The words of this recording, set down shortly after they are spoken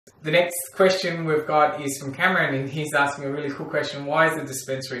The next question we've got is from Cameron, and he's asking a really cool question. Why is the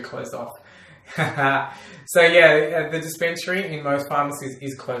dispensary closed off? So yeah, the dispensary in most pharmacies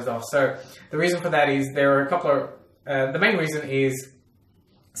is closed off. So the reason for that is there are a couple of, the main reason is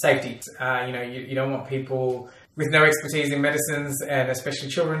safety. You don't want people with no expertise in medicines, and especially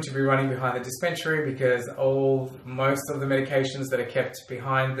children, to be running behind the dispensary, because most of the medications that are kept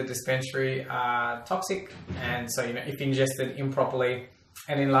behind the dispensary are toxic. And so, if ingested improperly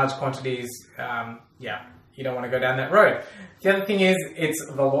and in large quantities, you don't want to go down that road. The other thing is, it's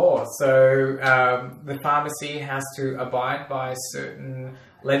the law. So the pharmacy has to abide by certain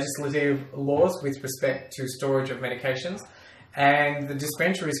legislative laws with respect to storage of medications. And the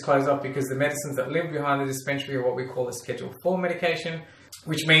dispensary is closed off because the medicines that live behind the dispensary are what we call a Schedule 4 medication,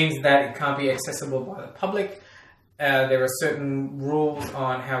 which means that it can't be accessible by the public. There are certain rules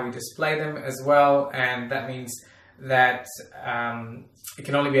on how we display them as well, and that means that it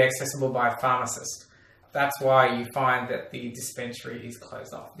can only be accessible by a pharmacist. That's why you find that the dispensary is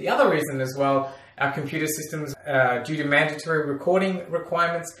closed off. The other reason as well, our computer systems, due to mandatory recording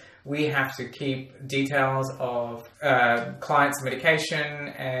requirements, we have to keep details of clients' medication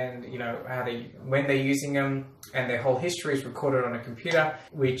and when they're using them, and their whole history is recorded on a computer,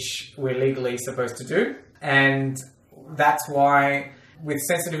 which we're legally supposed to do. And that's why, with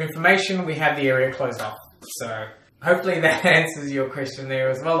sensitive information, we have the area closed off. So hopefully that answers your question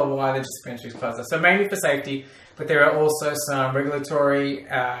there as well, of why the dispensary is closed off. So mainly for safety, but there are also some regulatory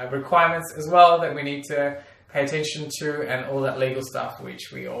requirements as well that we need to pay attention to, and all that legal stuff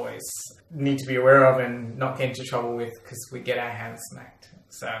which we always need to be aware of and not get into trouble with, because we get our hands smacked.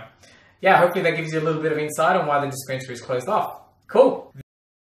 So yeah, hopefully that gives you a little bit of insight on why the dispensary is closed off. Cool.